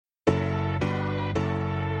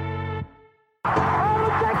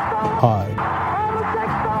Pod.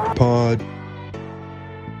 Pod.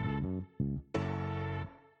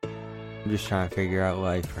 I'm just trying to figure out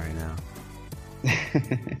life right now.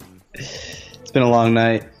 It's been a long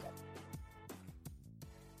night.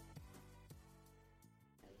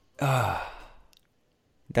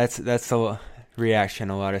 That's the reaction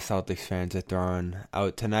a lot of Celtics fans are throwing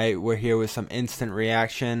out tonight. We're here with some instant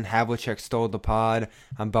reaction. Havlicek stole the pod.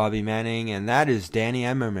 I'm Bobby Manning, and that is Danny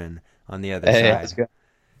Emmerman on the other side. Let's go.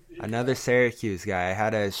 Another Syracuse guy. I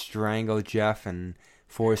had to strangle Jeff and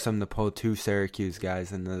force him to pull two Syracuse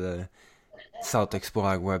guys into the Celtics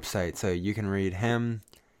blog website, so you can read him,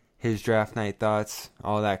 his draft night thoughts,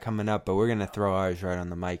 all that coming up, but we're going to throw ours right on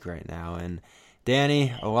the mic right now. And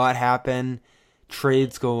Danny, a lot happened.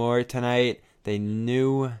 Trades galore tonight. They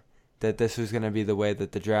knew that this was going to be the way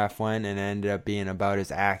that the draft went, and it ended up being about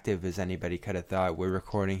as active as anybody could have thought. We're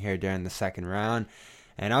recording here during the second round,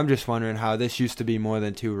 and I'm just wondering how this used to be more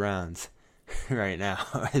than 2 rounds right now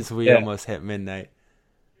as we almost hit midnight.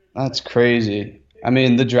 That's crazy. I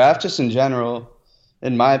mean, the draft just in general,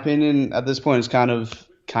 in my opinion, at this point is kind of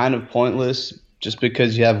pointless just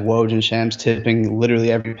because you have Woj and Shams tipping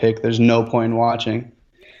literally every pick. There's no point in watching.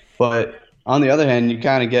 But on the other hand, you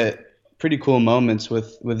kind of get pretty cool moments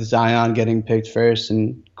with Zion getting picked first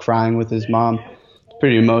and crying with his mom. It's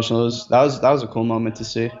pretty emotional. That was a cool moment to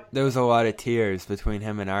see. There was a lot of tears between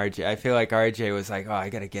him and RJ. I feel like RJ was like, oh, I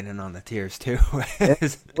got to get in on the tears too.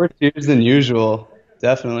 More tears than usual,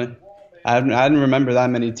 definitely. I didn't remember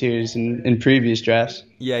that many tears in previous drafts.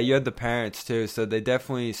 Yeah, you had the parents too, so they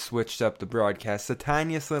definitely switched up the broadcast the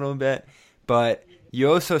tiniest little bit. But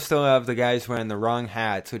you also still have the guys wearing the wrong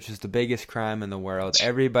hats, which is the biggest crime in the world.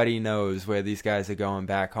 Everybody knows where these guys are going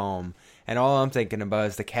back home. And all I'm thinking about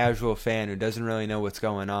is the casual fan who doesn't really know what's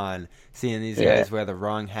going on, seeing these guys wear the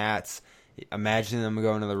wrong hats, imagining them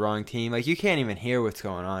going to the wrong team. Like, you can't even hear what's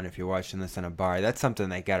going on if you're watching this in a bar. That's something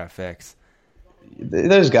they got to fix.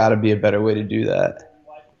 There's got to be a better way to do that.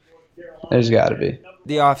 There's got to be.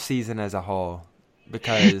 The off season as a whole,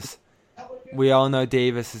 because we all know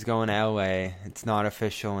Davis is going to LA. It's not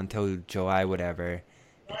official until July, whatever,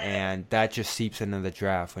 and that just seeps into the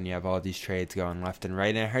draft when you have all these trades going left and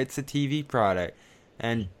right, and it hurts the TV product.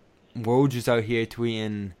 And Woj is out here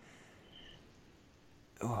tweeting,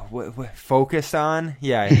 what focused on?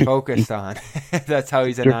 Yeah, focused on. That's how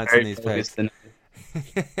he's announcing these picks.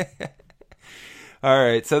 All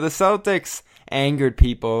right, so the Celtics angered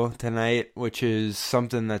people tonight, which is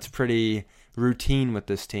something that's pretty routine with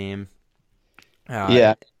this team.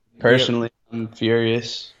 Personally, I'm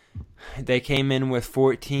furious. They came in with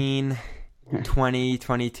 14, 20,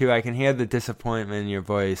 22. I can hear the disappointment in your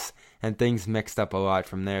voice, and things mixed up a lot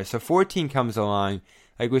from there. So 14 comes along.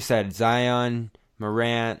 Like we said, Zion,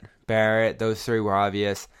 Morant, Barrett, those 3 were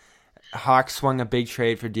obvious. Hawks swung a big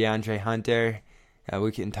trade for DeAndre Hunter.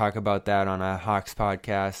 We can talk about that on a Hawks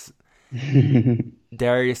podcast.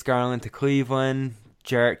 Darius Garland to Cleveland.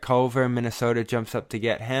 Jarrett Culver, Minnesota jumps up to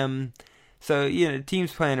get him. So, the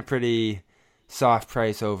team's playing a pretty soft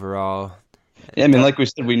price overall. Yeah, I mean, like we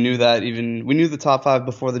said, we knew the top 5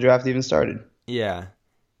 before the draft even started. Yeah.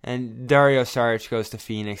 And Dario Saric goes to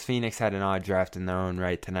Phoenix. Phoenix had an odd draft in their own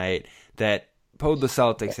right tonight that pulled the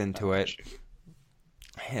Celtics into it.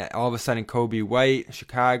 All of a sudden, Kobe White,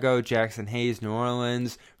 Chicago, Jackson Hayes, New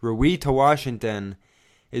Orleans, Rui to Washington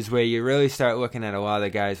is where you really start looking at a lot of the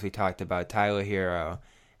guys we talked about. Tyler Hero,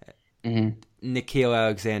 Nickeil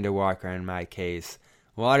Alexander-Walker in my case.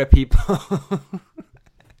 A lot of people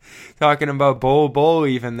talking about Bol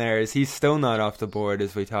even there, as he's still not off the board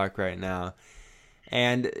as we talk right now.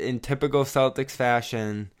 And in typical Celtics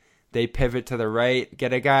fashion, they pivot to the right,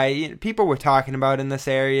 get a guy people were talking about in this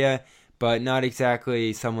area, but not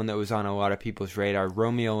exactly someone that was on a lot of people's radar.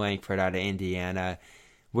 Romeo Langford out of Indiana.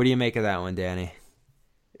 What do you make of that one, Danny?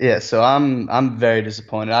 Yeah, so I'm very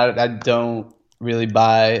disappointed. I don't really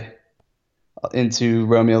buy into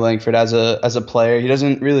Romeo Langford as a player. He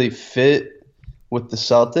doesn't really fit with the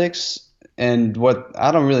Celtics, and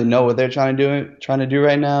I don't really know what they're trying to do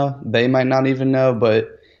right now. They might not even know,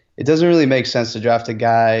 but it doesn't really make sense to draft a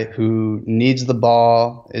guy who needs the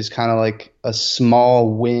ball, is kind of like a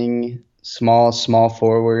small wing, small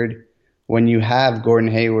forward. When you have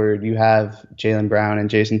Gordon Hayward, you have Jaylen Brown and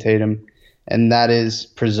Jason Tatum, and that is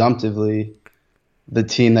presumptively the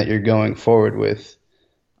team that you're going forward with.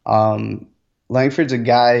 Langford's a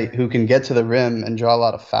guy who can get to the rim and draw a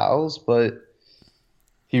lot of fouls, but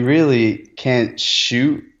he really can't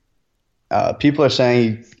shoot. People are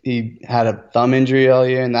saying he had a thumb injury all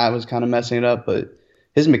year, and that was kind of messing it up, but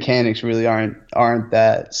his mechanics really aren't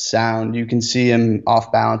that sound. You can see him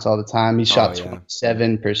off balance all the time. He shot yeah.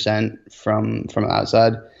 27% from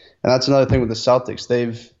outside, and that's another thing with the Celtics.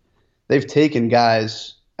 They've taken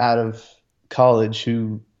guys out of college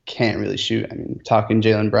who can't really shoot. I mean, talking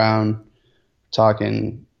Jaylen Brown,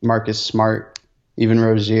 talking Marcus Smart, even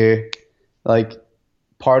Rozier. Like,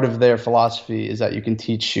 part of their philosophy is that you can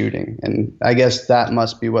teach shooting, and I guess that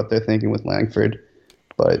must be what they're thinking with Langford.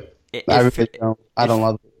 But I really don't. I don't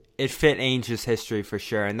love it. It fit Ainge's history for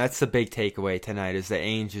sure, and that's the big takeaway tonight, is that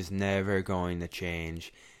Ainge is never going to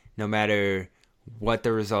change. No matter what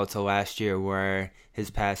the results of last year were, his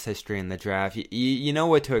past history in the draft, you know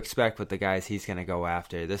what to expect with the guys he's going to go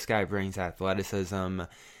after. This guy brings athleticism.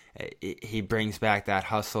 He brings back that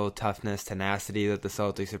hustle, toughness, tenacity that the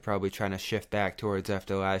Celtics are probably trying to shift back towards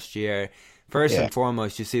after last year. First and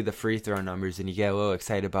foremost, you see the free throw numbers, and you get a little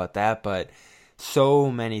excited about that, but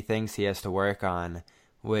so many things he has to work on,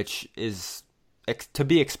 which is to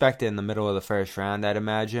be expected in the middle of the first round, I'd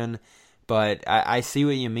imagine. But I see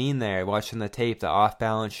what you mean there. Watching the tape, the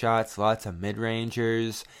off-balance shots, lots of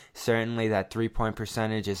mid-rangers. Certainly that three-point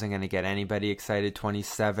percentage isn't going to get anybody excited.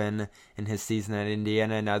 27 in his season at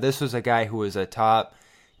Indiana. Now, this was a guy who was a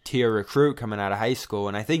top-tier recruit coming out of high school,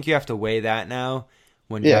 and I think you have to weigh that now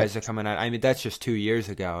when guys are coming out. I mean, that's just 2 years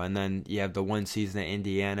ago, and then you have the one season at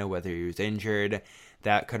Indiana, whether he was injured.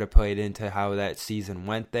 That could have played into how that season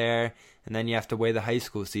went there, and then you have to weigh the high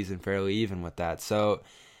school season fairly even with that. So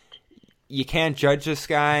you can't judge this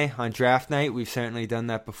guy on draft night. We've certainly done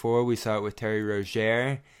that before. We saw it with Terry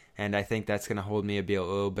Rozier, and I think that's going to hold me to be a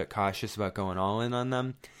little bit cautious about going all in on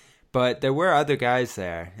them. But there were other guys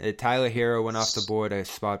there. Tyler Hero went off the board a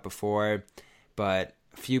spot before, but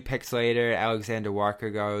a few picks later, Alexander Walker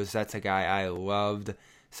goes. That's a guy I loved.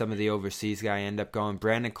 Some of the overseas guy ended up going.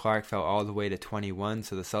 Brandon Clark fell all the way to 21,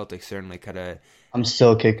 so the Celtics certainly could have. I'm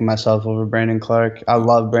still kicking myself over Brandon Clark. I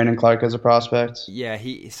love Brandon Clark as a prospect. Yeah,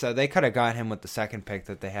 so they could have got him with the second pick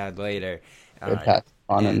that they had later. They passed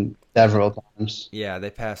on him several times. Yeah, they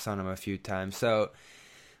passed on him a few times. So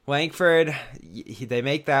Langford, they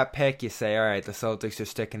make that pick. You say, all right, the Celtics are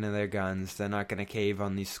sticking to their guns. They're not going to cave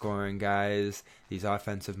on these scoring guys, these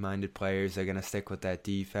offensive-minded players. They're going to stick with that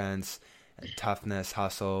defense, toughness,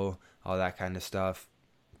 hustle, all that kind of stuff.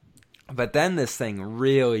 But then this thing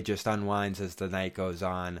really just unwinds as the night goes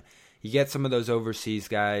on. You get some of those overseas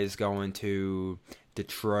guys going to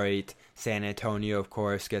Detroit. San Antonio, of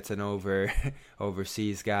course, gets an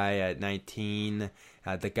overseas guy at 19.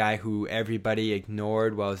 The guy who everybody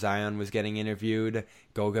ignored while Zion was getting interviewed,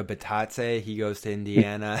 Goga Bitadze, he goes to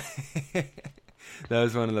Indiana. That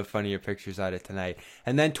was one of the funnier pictures out of tonight.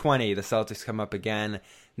 And then 20, the Celtics come up again, and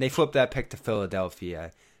they flip that pick to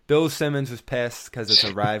Philadelphia. Bill Simmons was pissed because it's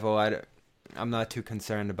a rival. I'm not too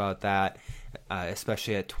concerned about that,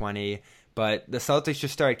 especially at 20. But the Celtics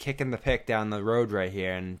just started kicking the pick down the road right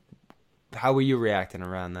here. And how were you reacting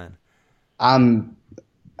around then?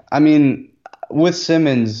 I mean, with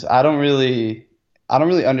Simmons, I don't really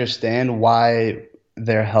understand why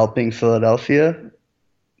they're helping Philadelphia,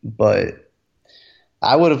 but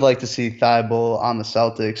I would have liked to see Thibault on the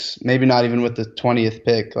Celtics. Maybe not even with the 20th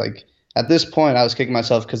pick. Like, at this point, I was kicking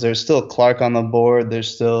myself because there's still Clark on the board.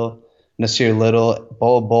 There's still Nasir Little,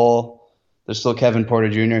 Bol. There's still Kevin Porter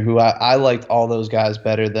Jr., who I liked all those guys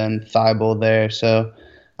better than Thibault there. So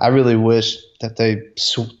I really wish that they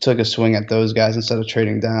took a swing at those guys instead of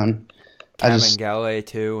trading down. Kevin Galley,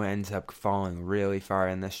 too, ends up falling really far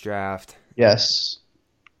in this draft. Yes.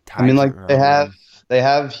 I mean, like, they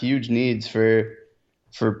have huge needs for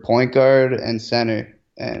point guard and center.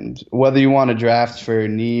 And whether you want to draft for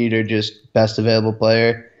need or just best available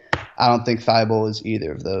player, I don't think Thibault is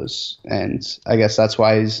either of those. And I guess that's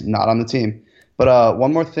why he's not on the team. But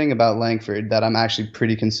one more thing about Langford that I'm actually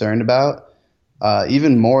pretty concerned about,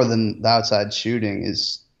 even more than the outside shooting,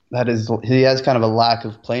 is he has kind of a lack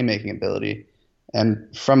of playmaking ability.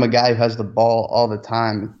 And from a guy who has the ball all the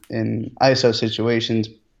time in ISO situations,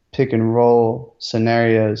 pick and roll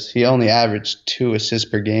scenarios, he only averaged 2 assists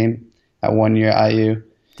per game at 1 year IU.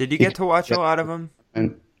 Did you get to watch a lot of him?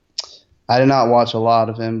 And I did not watch a lot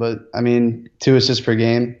of him, but I mean, 2 assists per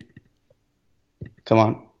game. Come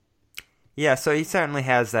on. Yeah, so he certainly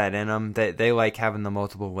has that in him. They like having the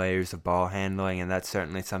multiple layers of ball handling, and that's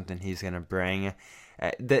certainly something he's going to bring.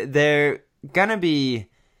 They're going to be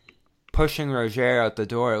pushing Rozier out the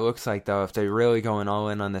door, it looks like, though, if they're really going all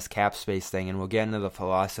in on this cap space thing, and we'll get into the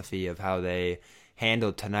philosophy of how they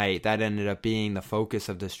handled tonight. That ended up being the focus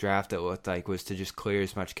of this draft, it looked like, was to just clear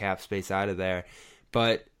as much cap space out of there.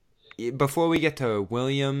 But before we get to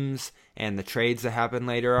Williams and the trades that happened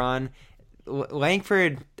later on,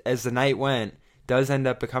 Langford, as the night went, does end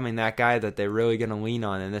up becoming that guy that they're really going to lean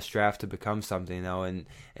on in this draft to become something, though. And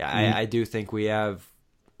I do think we have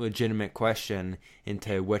legitimate question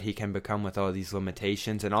into what he can become with all these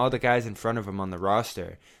limitations and all the guys in front of him on the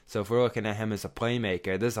roster. So if we're looking at him as a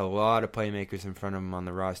playmaker, there's a lot of playmakers in front of him on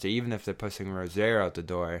the roster. Even if they're pushing Rozier out the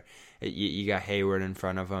door, you got Hayward in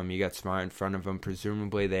front of him, you got Smart in front of him.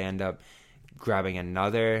 Presumably they end up grabbing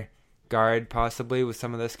another guard possibly with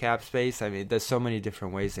some of this cap space. I mean, there's so many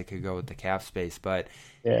different ways they could go with the cap space, but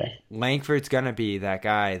Langford's going to be that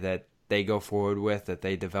guy that they go forward with, that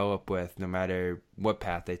they develop with, no matter what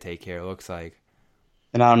path they take here, it looks like.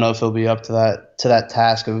 And I don't know if he'll be up to that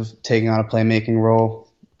task of taking on a playmaking role,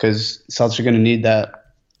 because Celtics are going to need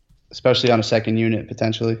that, especially on a second unit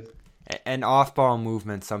potentially. And off-ball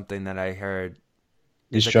movement, something that I heard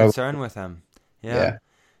is a concern with him. Yeah.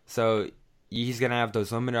 So he's going to have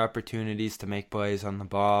those limited opportunities to make plays on the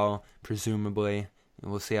ball, presumably.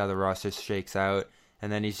 We'll see how the roster shakes out.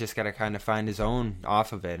 And then he's just got to kind of find his own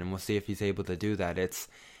off of it, and we'll see if he's able to do that. It's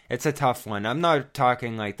a tough one. I'm not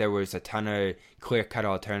talking like there was a ton of clear-cut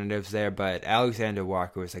alternatives there, but Alexander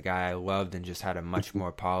Walker was a guy I loved and just had a much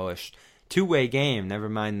more polished two-way game. Never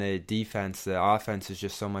mind the defense. The offense is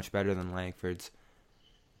just so much better than Langford's.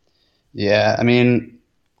 Yeah, I mean,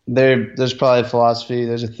 there's probably a philosophy.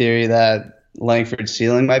 There's a theory that Langford's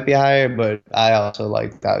ceiling might be higher, but I also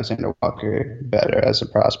like Alexander Walker better as a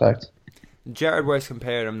prospect. Jared Weiss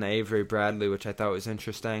compared him to Avery Bradley, which I thought was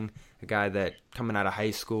interesting. A guy that, coming out of high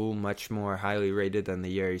school, much more highly rated than the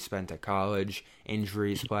year he spent at college.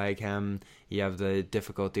 Injuries plague him. You have the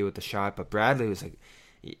difficulty with the shot. But Bradley was like,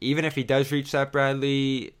 even if he does reach that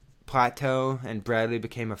Bradley plateau and Bradley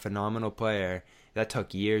became a phenomenal player, that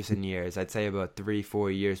took years and years. I'd say about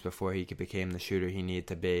 3-4 years before he became the shooter he needed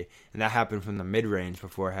to be. And that happened from the mid-range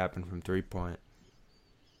before it happened from three-point.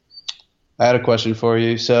 I had a question for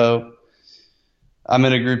you. So I'm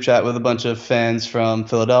in a group chat with a bunch of fans from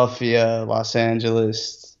Philadelphia, Los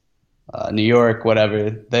Angeles, New York,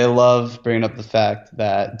 whatever. They love bringing up the fact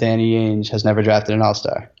that Danny Ainge has never drafted an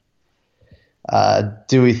All-Star.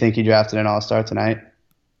 Do we think he drafted an All-Star tonight?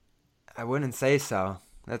 I wouldn't say so.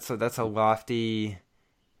 That's a lofty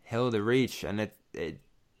hill to reach, and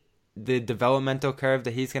the developmental curve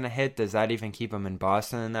that he's going to hit, does that even keep him in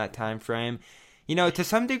Boston in that time frame? You know, to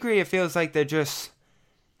some degree, it feels like they're just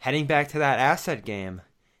heading back to that asset game,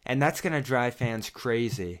 and that's going to drive fans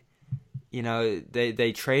crazy. You know,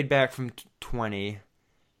 they trade back from 20,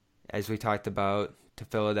 as we talked about, to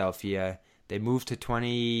Philadelphia. They moved to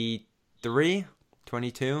 23,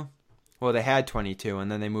 22. Well, they had 22,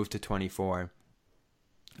 and then they moved to 24.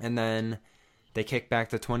 And then they kicked back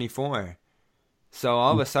to 24. So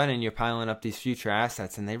all of a sudden, you're piling up these future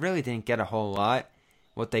assets, and they really didn't get a whole lot.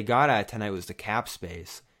 What they got at tonight was the cap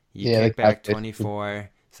space. You kick back 24.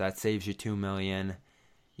 So that saves you $2 million.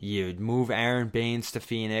 You'd move Aron Baynes to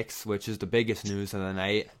Phoenix, which is the biggest news of the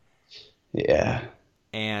night. Yeah.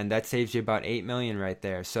 And that saves you about $8 million right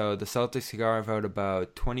there. So the Celtics can carve out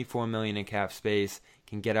about $24 million in cap space,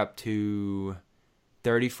 can get up to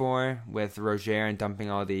 34 with Rozier and dumping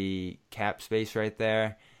all the cap space right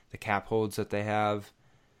there, the cap holds that they have.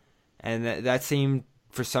 And that seemed,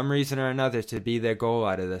 for some reason or another, to be their goal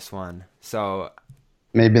out of this one. So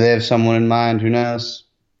maybe they have someone in mind. Who knows?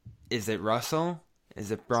 Is it Russell?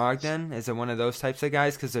 Is it Brogdon? Is it one of those types of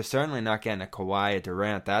guys? Because they're certainly not getting a Kawhi, a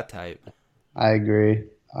Durant, that type. I agree.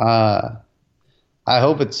 I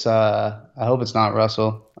hope it's not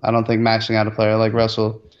Russell. I don't think maxing out a player like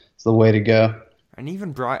Russell is the way to go. And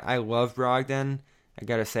even I love Brogdon. I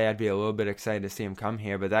gotta say, I'd be a little bit excited to see him come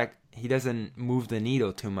here, but he doesn't move the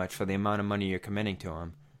needle too much for the amount of money you're committing to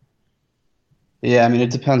him. Yeah, I mean, it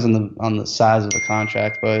depends on the size of the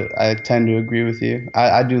contract, but I tend to agree with you.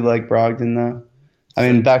 I do like Brogdon though. I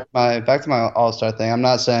mean, back to my All-Star thing. I'm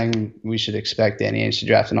not saying we should expect Danny Ainge to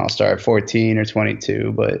draft an All-Star at 14 or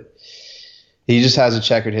 22, but he just has a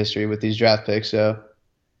checkered history with these draft picks, so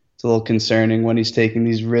it's a little concerning when he's taking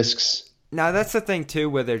these risks. Now, that's the thing, too,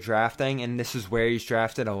 where they're drafting, and this is where he's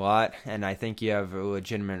drafted a lot, and I think you have a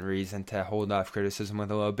legitimate reason to hold off criticism with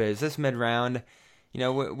a little bit. Is this mid-round? You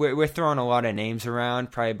know, we're throwing a lot of names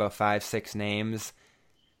around, probably about 5-6 names.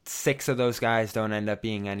 6 of those guys don't end up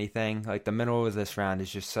being anything. Like, the middle of this round is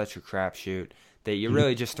just such a crapshoot that you're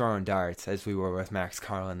really just throwing darts, as we were with Max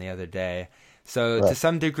Carlin the other day. So, to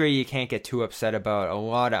some degree, you can't get too upset about a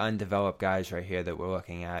lot of undeveloped guys right here that we're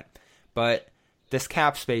looking at. But this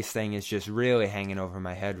cap space thing is just really hanging over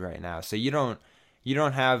my head right now. So, you don't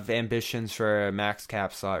have ambitions for a max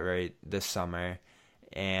cap slot right this summer,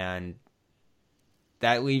 and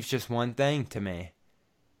that leaves just one thing to me.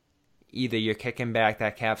 Either you're kicking back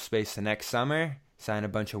that cap space the next summer, sign a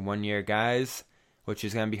bunch of one-year guys, which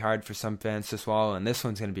is going to be hard for some fans to swallow, and this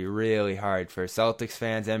one's going to be really hard for Celtics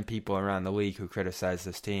fans and people around the league who criticize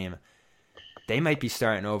this team. They might be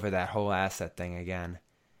starting over that whole asset thing again.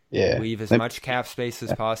 Yeah. Leave as much cap space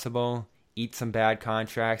as possible, eat some bad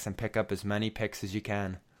contracts, and pick up as many picks as you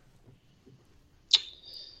can.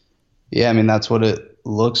 Yeah, I mean, that's what it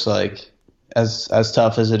looks like. As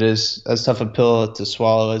tough as it is, as tough a pill to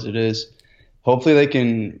swallow as it is, hopefully they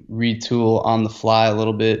can retool on the fly a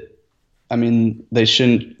little bit. I mean, they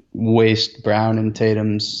shouldn't waste Brown and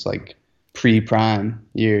Tatum's like pre-prime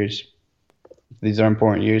years. These are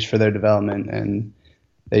important years for their development, and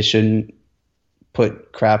they shouldn't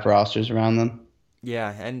put crap rosters around them.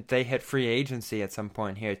 Yeah, and they hit free agency at some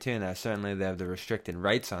point here too. Now, certainly they have the restricted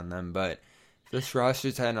rights on them, but this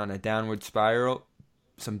roster's heading on a downward spiral.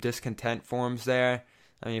 Some discontent forms there.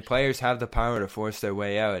 I mean, players have the power to force their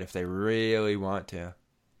way out if they really want to.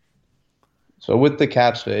 So with the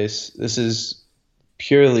cap space, this is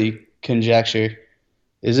purely conjecture.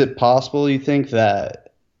 Is it possible, you think,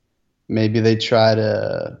 that maybe they try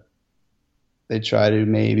to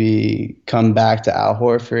maybe come back to Al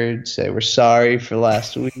Horford, say we're sorry for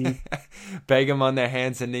last week, beg him on their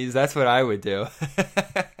hands and knees? That's what I would do.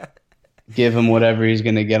 Give him whatever he's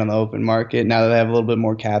going to get on the open market now that they have a little bit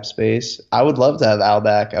more cap space. I would love to have Al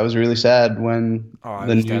back. I was really sad when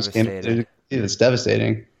the news came. It's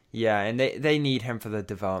devastating. Yeah, and they need him for the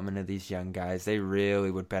development of these young guys. They really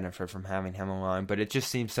would benefit from having him along, but it just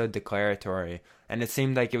seems so declaratory. And it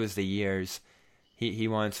seemed like it was the years. He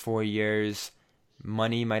wants 4 years.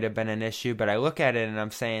 Money might have been an issue, but I look at it and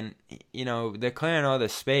I'm saying, you know, they're clearing all the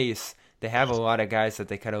space. They have a lot of guys that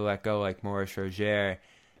they could have let go, like Maurice Rozier.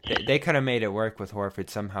 They could have made it work with Horford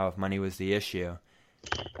somehow if money was the issue.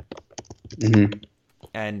 Mm-hmm.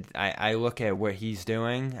 And I look at what he's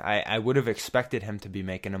doing. I would have expected him to be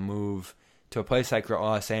making a move to a place like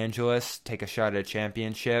Los Angeles, take a shot at a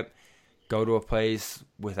championship, go to a place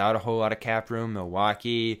without a whole lot of cap room,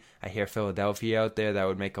 Milwaukee. I hear Philadelphia out there. That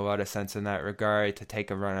would make a lot of sense in that regard, to take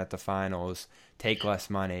a run at the finals, take less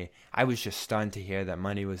money. I was just stunned to hear that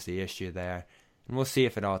money was the issue there. And we'll see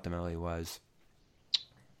if it ultimately was.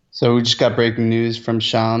 So we just got breaking news from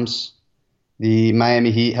Shams. The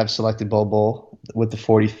Miami Heat have selected Bol Bol with the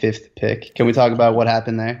 45th pick. Can we talk about what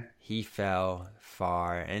happened there? He fell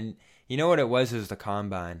far. And you know what it was? It was the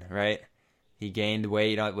combine, right? He gained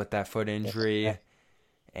weight with that foot injury,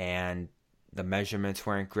 and the measurements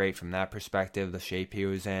weren't great from that perspective, the shape he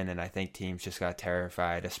was in, and I think teams just got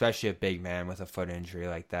terrified, especially a big man with a foot injury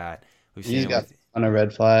like that. He's got a ton of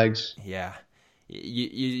red flags. Yeah.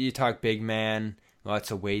 You talk big man,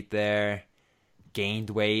 lots of weight there,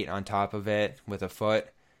 gained weight on top of it with a foot.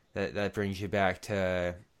 That brings you back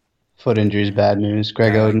to foot injuries, bad news.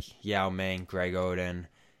 Greg Oden. Yao Ming, Greg Oden,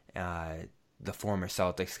 the former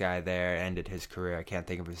Celtics guy there, ended his career. I can't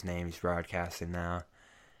think of his name. He's broadcasting now.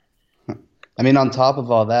 I mean, on top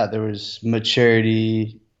of all that, there was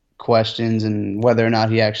maturity questions and whether or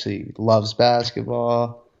not he actually loves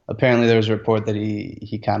basketball. Apparently, there was a report that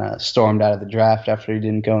he kind of stormed out of the draft after he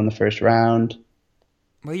didn't go in the first round.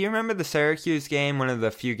 Well, you remember the Syracuse game, one of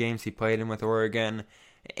the few games he played in with Oregon?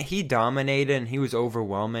 He dominated and he was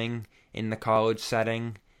overwhelming in the college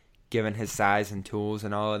setting, given his size and tools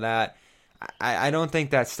and all of that. I don't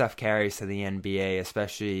think that stuff carries to the NBA,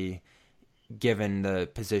 especially given the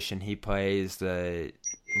position he plays, the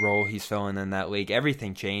role he's filling in that league.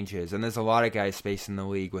 Everything changes, and there's a lot of guys spacing the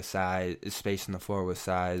league with size, spacing the floor with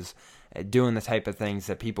size, doing the type of things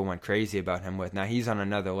that people went crazy about him with. Now, he's on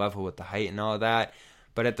another level with the height and all that,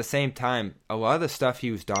 but at the same time, a lot of the stuff he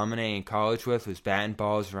was dominating in college with was batting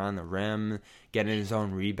balls around the rim, getting his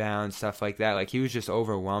own rebounds, stuff like that. Like, he was just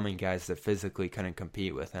overwhelming guys that physically couldn't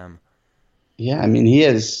compete with him. Yeah, I mean, he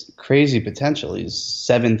has crazy potential. He's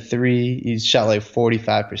 7'3". He's shot like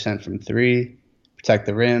 45% from three, protect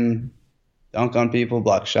the rim, dunk on people,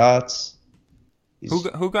 block shots.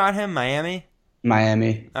 Who got him? Miami?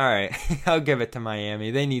 Miami. All right, I'll give it to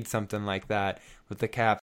Miami. They need something like that with the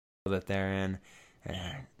cap that they're in.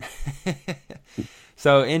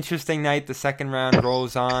 So, interesting night. The second round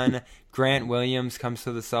rolls on. Grant Williams comes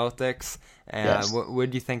to the Celtics. Yes.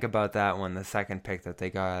 What do you think about that one, the second pick that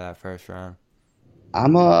they got out of that first round?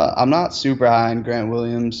 I'm not super high on Grant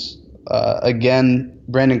Williams. Again,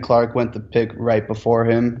 Brandon Clark went the pick right before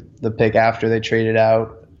him, the pick after they traded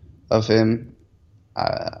out of him.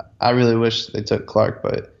 I really wish they took Clark,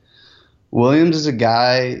 but Williams is a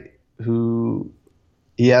guy who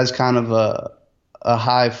he has kind of a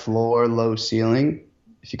high floor, low ceiling,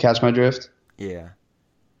 if you catch my drift. Yeah.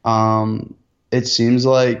 It seems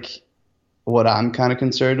like what I'm kind of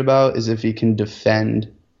concerned about is if he can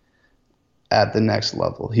defend at the next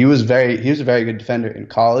level. He was a very good defender in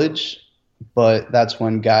college, but that's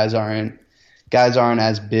when guys aren't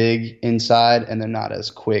as big inside and they're not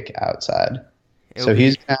as quick outside.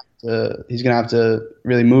 He's gonna have to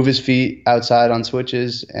really move his feet outside on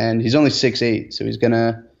switches, and he's only 6'8", so he's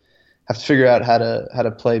gonna have to figure out how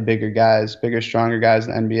to play bigger, stronger guys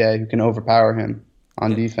in the NBA who can overpower him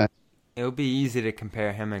on defense. It'll be easy to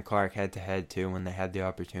compare him and Clark head to head too when they had the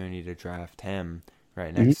opportunity to draft him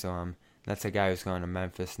right next to him. That's a guy who's going to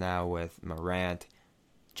Memphis now with Morant,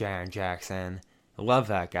 Jaren Jackson. I love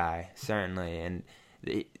that guy, certainly. And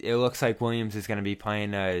it looks like Williams is going to be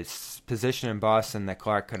playing a position in Boston that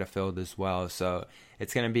Clark could have filled as well. So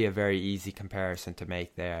it's going to be a very easy comparison to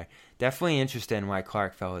make there. Definitely interested in why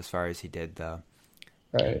Clark fell as far as he did, though.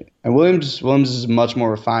 Right. And Williams is a much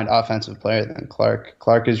more refined offensive player than Clark.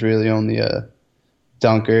 Clark is really only a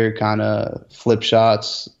dunker, kind of flip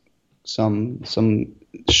shots, some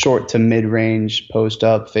short to mid-range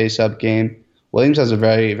post-up, face-up game. Williams has a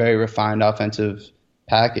very, very refined offensive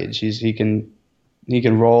package. He can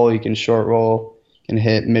roll, he can short roll, can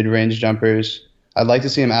hit mid-range jumpers. I'd like to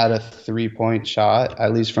see him add a three-point shot,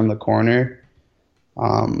 at least from the corner.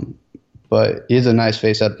 But he has a nice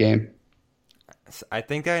face-up game. I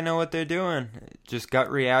think I know what they're doing. Just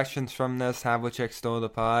gut reactions from this. Havlicek stole the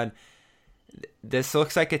pod. This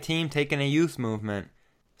looks like a team taking a youth movement.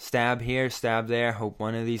 Stab here, stab there. Hope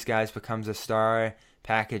one of these guys becomes a star.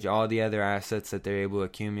 Package all the other assets that they're able to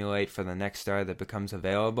accumulate for the next star that becomes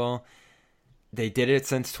available. They did it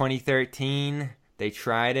since 2013. They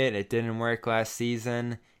tried it. It didn't work last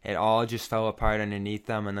season. It all just fell apart underneath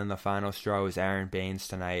them. And then the final straw was Aron Baynes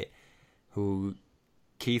tonight, who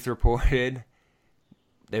Keith reported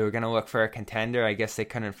they were going to look for a contender. I guess they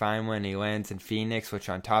couldn't find one. He lands in Phoenix, which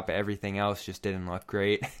on top of everything else just didn't look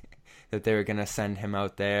great. That they were going to send him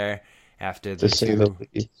out there after the two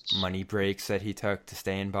money breaks that he took to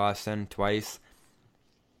stay in Boston twice.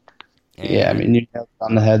 And yeah, I mean, you nailed it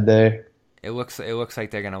on the head there. It looks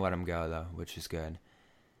like they're going to let him go, though, which is good.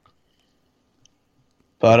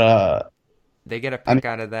 But they get a pick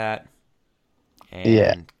out of that.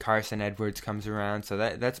 And Carson Edwards comes around. So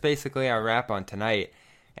that's basically our wrap on tonight.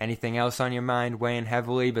 Anything else on your mind weighing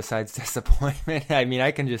heavily besides disappointment? I mean,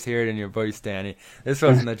 I can just hear it in your voice, Danny. This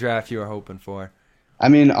wasn't the draft you were hoping for. I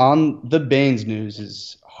mean, on the Baynes news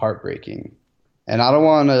is heartbreaking. And I don't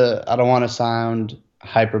want to sound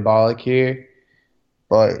hyperbolic here,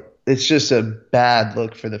 but it's just a bad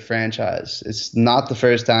look for the franchise. It's not the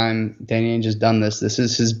first time Danny Ainge has done this. This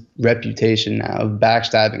is his reputation now of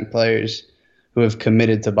backstabbing players who have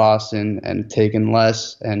committed to Boston and taken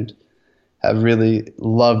less and have really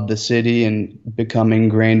loved the city and become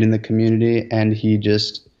ingrained in the community, and he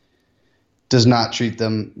just does not treat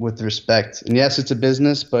them with respect. And yes, it's a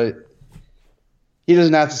business, but he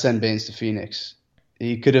doesn't have to send Baynes to Phoenix.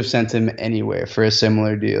 He could have sent him anywhere for a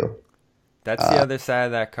similar deal. That's the other side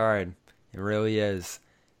of that card. It really is.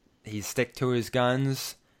 He stick to his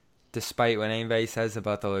guns, despite what anybody says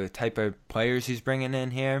about the type of players he's bringing in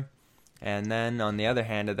here. And then on the other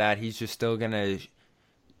hand of that, he's just still going to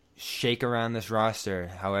shake around this roster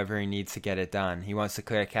however he needs to get it done. He wants to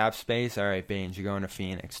clear cap space. All right, Baynes, you're going to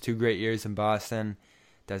Phoenix. 2 great years in Boston.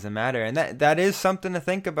 Doesn't matter. And that is something to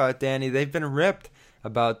think about, Danny. They've been ripped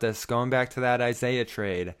about this, going back to that Isaiah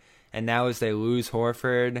trade. And now as they lose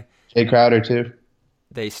Horford, Jay Crowder too,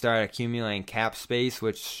 they start accumulating cap space,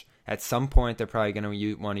 which at some point they're probably going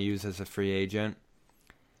to want to use as a free agent.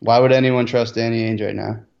 Why would anyone trust Danny Ainge right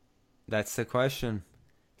now? That's the question.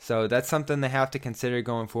 So that's something they have to consider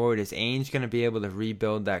going forward. Is Ainge going to be able to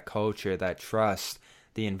rebuild that culture, that trust,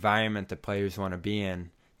 the environment that players want to be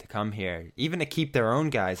in to come here, even to keep their own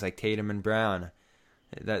guys like Tatum and Brown?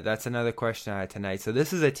 That's another question I had tonight. So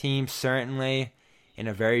this is a team certainly in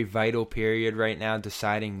a very vital period right now,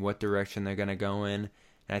 deciding what direction they're going to go in.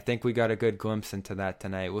 And I think we got a good glimpse into that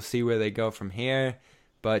tonight. We'll see where they go from here.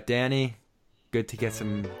 But Danny, good to get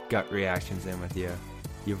some gut reactions in with you.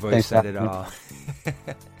 Your voice said it all.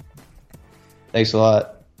 Thanks a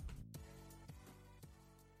lot.